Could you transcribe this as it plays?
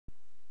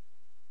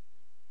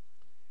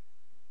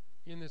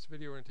In this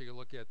video, we're going to take a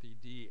look at the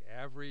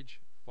DAVERAGE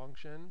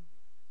function.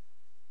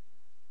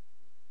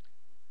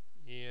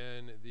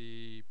 In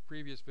the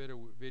previous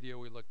video,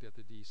 we looked at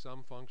the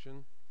DSUM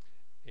function,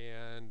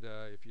 and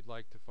if you'd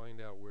like to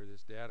find out where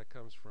this data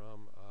comes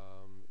from,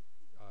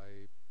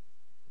 I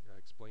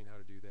explain how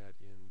to do that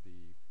in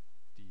the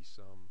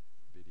DSUM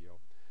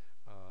video.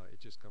 It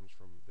just comes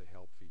from the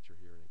help feature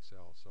here in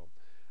Excel.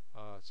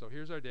 So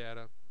here's our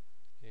data,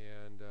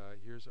 and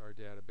here's our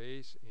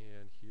database,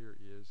 and here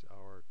is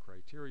our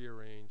criteria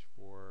range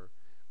for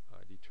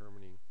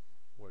determining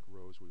what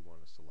rows we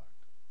want to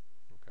select.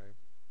 Okay.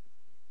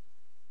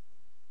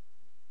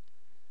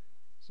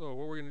 So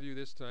what we're going to do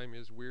this time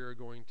is we're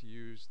going to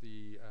use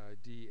the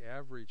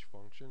DAVERAGE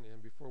function,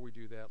 and before we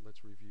do that,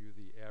 let's review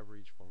the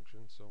average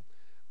function. So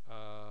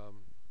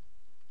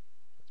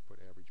let's put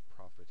average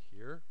profit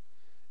here,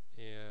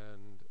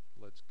 and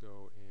let's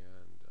go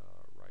and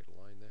right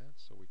align that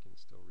so we can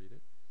still read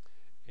it.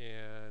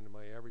 And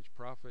my average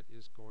profit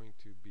is going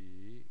to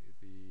be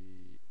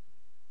the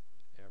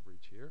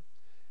average here.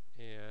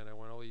 And I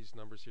want all these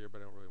numbers here,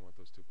 but I don't really want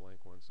those two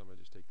blank ones, so I'm going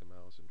to just take the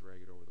mouse and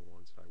drag it over the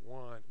ones that I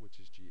want, which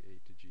is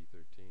G8 to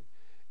G13.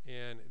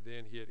 And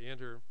then hit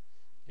enter,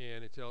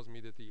 and it tells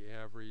me that the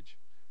average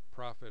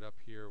profit up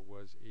here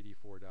was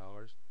 $84.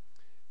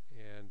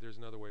 And there's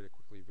another way to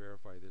quickly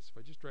verify this. If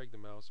I just drag the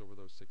mouse over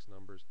those 6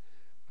 numbers,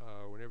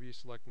 whenever you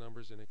select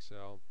numbers in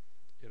Excel,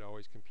 it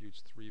always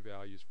computes 3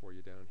 values for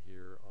you down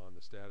here on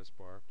the status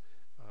bar.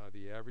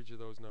 The average of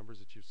those numbers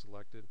that you've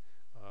selected,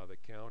 the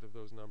count of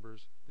those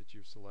numbers that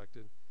you've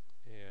selected,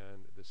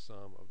 and the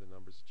sum of the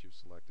numbers that you've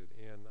selected.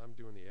 And I'm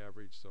doing the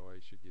average, so I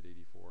should get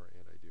 84,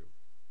 and I do.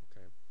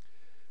 Okay.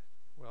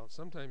 Well,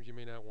 sometimes you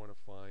may not want to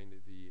find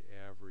the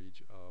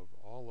average of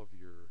all of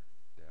your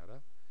data.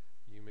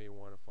 You may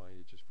want to find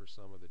it just for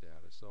some of the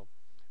data. So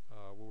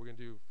what we're going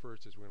to do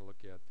first is we're going to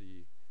look at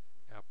the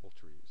apple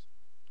trees.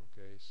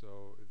 Okay,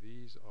 so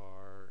these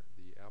are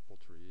the apple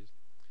trees,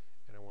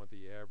 and I want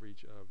the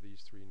average of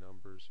these 3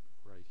 numbers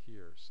right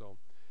here. So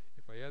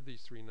if I add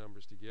these 3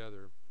 numbers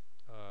together,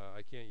 I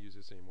can't use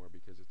this anymore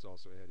because it's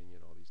also adding in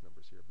all these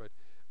numbers here. But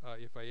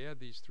if I add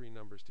these 3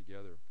 numbers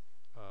together,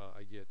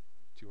 I get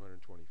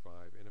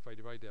 225. And if I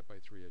divide that by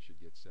 3, I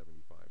should get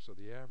 75. So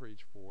the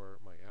average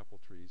for my apple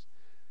trees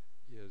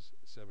is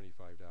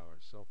 $75.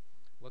 So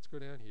let's go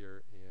down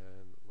here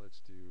and let's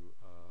do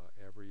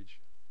average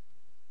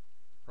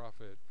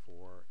profit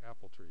for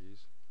apple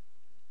trees.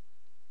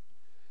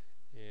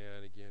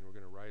 And again, we're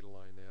going to right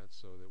align that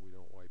so that we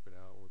don't wipe it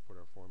out when we put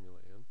our formula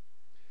in.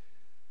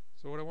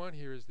 So what I want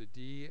here is the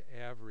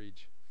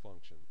DAVERAGE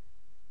function.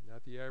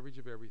 Not the average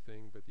of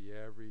everything, but the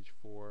average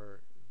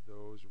for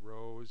those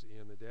rows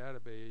in the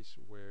database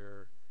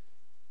where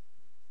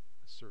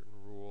a certain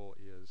rule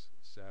is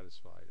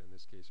satisfied. In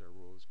this case, our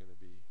rule is going to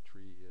be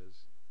tree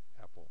is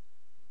apple.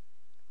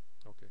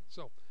 Okay,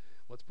 so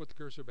let's put the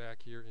cursor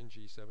back here in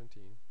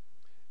G17,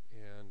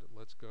 and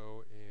let's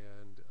go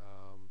and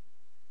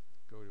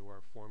go to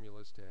our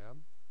formulas tab.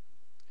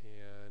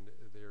 And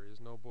there is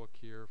no book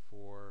here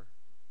for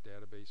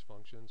database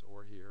functions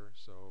or here,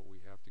 so we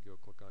have to go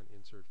click on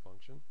insert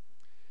function,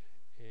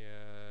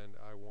 and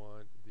I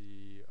want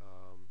the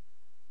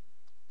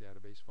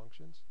database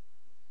functions,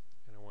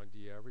 and I want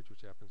DAVERAGE,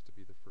 which happens to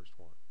be the first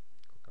one.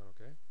 Click on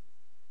OK.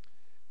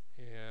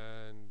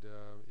 And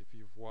if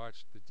you've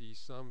watched the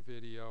DSUM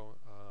video,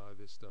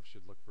 this stuff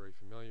should look very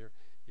familiar.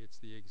 It's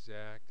the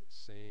exact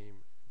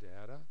same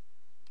data.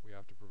 We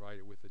have to provide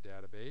it with the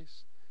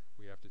database.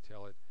 We have to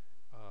tell it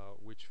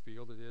which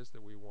field it is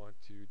that we want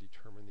to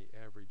determine the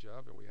average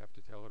of, and we have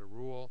to tell it a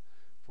rule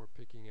for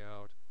picking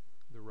out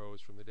the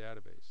rows from the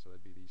database. So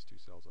that'd be these 2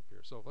 cells up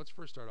here. So let's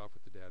first start off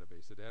with the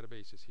database. The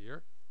database is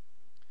here,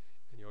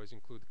 and you always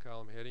include the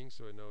column heading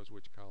so it knows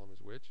which column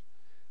is which.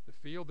 The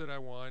field that I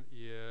want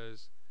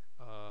is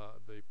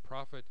the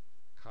profit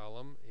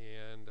column,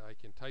 and I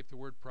can type the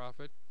word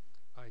profit.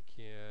 I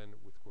can,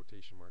 with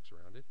quotation marks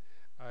around it,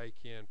 I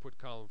can put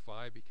column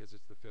 5 because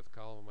it's the 5th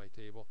column of my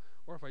table,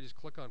 or if I just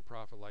click on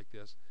profit like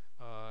this,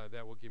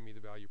 that will give me the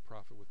value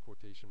profit with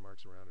quotation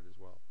marks around it as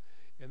well.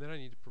 And then I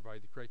need to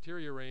provide the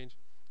criteria range,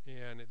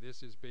 and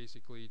this is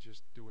basically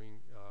just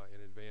doing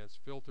an advanced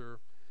filter.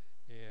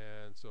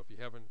 And so if you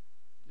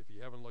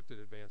haven't looked at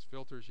advanced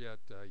filters yet,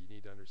 you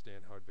need to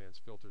understand how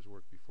advanced filters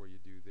work before you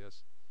do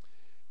this.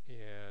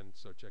 And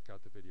so check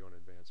out the video on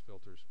advanced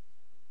filters.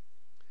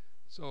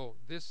 So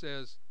this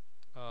says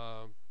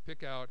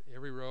pick out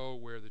every row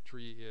where the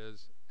tree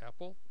is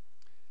apple,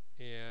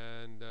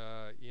 and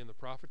in the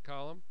profit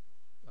column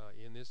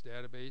in this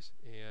database,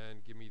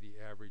 and give me the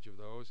average of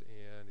those,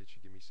 and it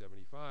should give me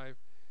 75,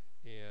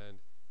 and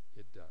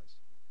it does.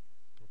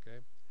 Okay,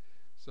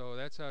 so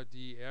that's how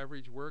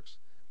DAVERAGE works.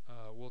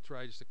 We'll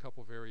try just a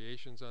couple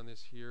variations on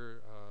this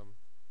here.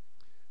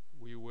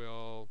 We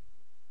will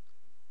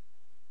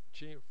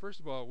first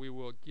of all, we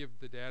will give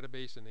the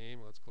database a name.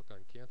 Let's click on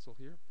cancel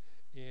here,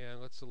 and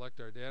let's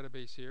select our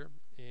database here,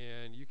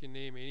 and you can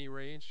name any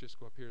range. Just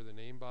go up here to the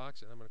name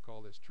box, and I'm going to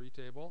call this tree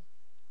table.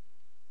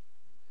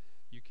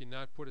 You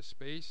cannot put a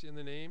space in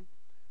the name.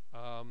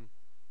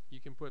 You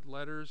can put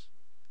letters,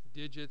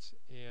 digits,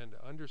 and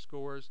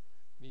underscores.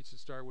 It needs to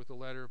start with a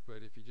letter,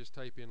 but if you just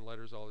type in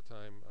letters all the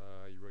time,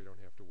 you really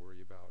don't have to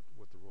worry about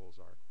what the rules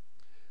are.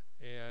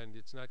 And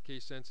it's not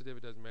case sensitive.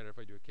 It doesn't matter if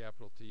I do a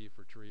capital T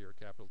for tree or a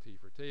capital T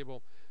for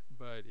table,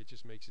 but it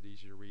just makes it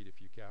easier to read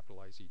if you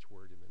capitalize each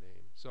word in the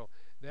name. So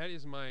that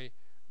is my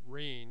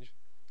range.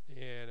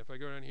 And if I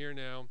go down here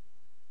now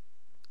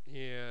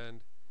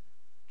and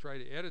try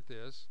to edit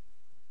this,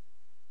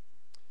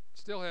 it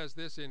still has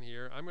this in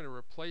here. I'm going to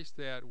replace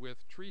that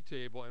with tree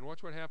table, and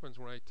watch what happens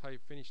when I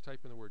finish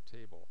typing the word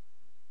table.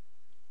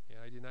 And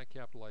I did not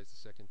capitalize the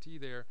second T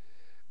there,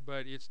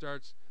 but it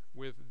starts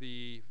with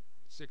the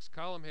 6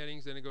 column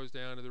headings, then it goes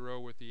down to the row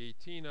with the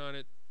 18 on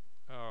it,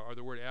 or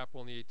the word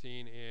apple and the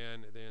 18,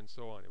 and then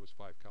so on. It was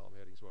 5 column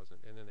headings,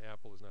 wasn't it? And then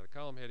apple is not a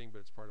column heading, but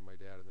it's part of my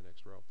data in the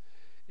next row.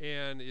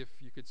 And if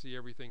you could see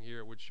everything here,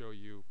 it would show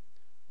you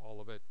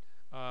all of it.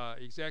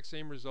 Exact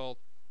same result.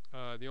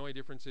 The only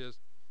difference is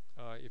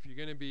if you're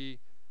going to be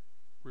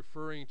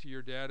referring to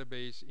your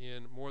database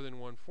in more than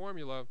one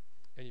formula,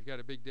 and you've got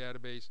a big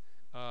database,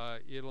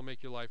 it'll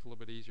make your life a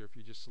little bit easier if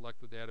you just select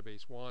the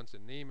database once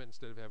and name it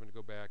instead of having to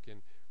go back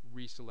and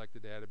reselect the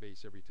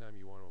database every time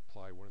you want to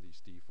apply one of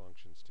these D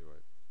functions to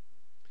it.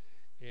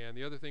 And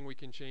the other thing we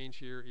can change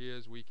here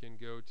is we can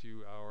go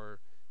to our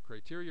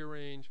criteria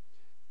range,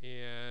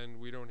 and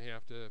we don't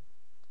have to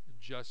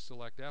just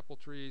select apple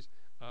trees.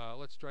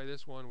 Let's try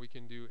this one. We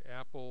can do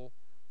apple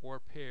or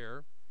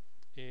pear,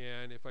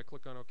 and if I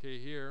click on OK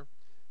here,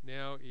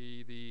 now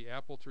the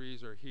apple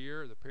trees are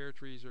here, the pear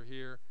trees are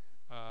here,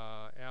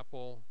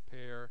 apple,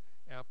 pear,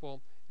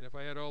 apple, and if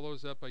I add all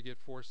those up, I get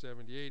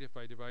 478. If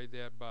I divide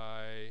that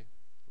by,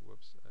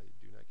 whoops, I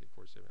do not get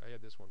 478. I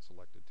had this one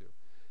selected too.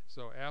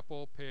 So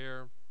apple,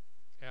 pear,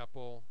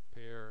 apple,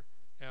 pear,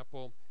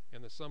 apple,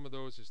 and the sum of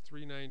those is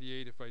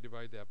 398. If I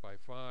divide that by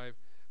 5,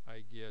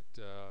 I get,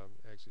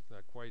 actually it's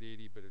not quite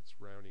 80, but it's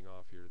rounding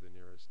off here to the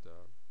nearest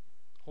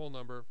whole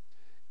number,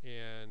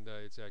 and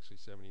it's actually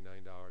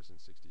 $79.60.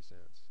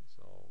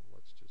 So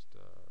let's just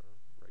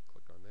right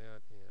click on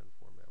that and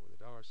format with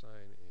a $,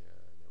 and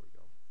there we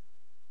go.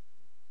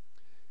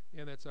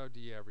 And that's how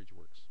DAVERAGE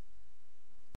works.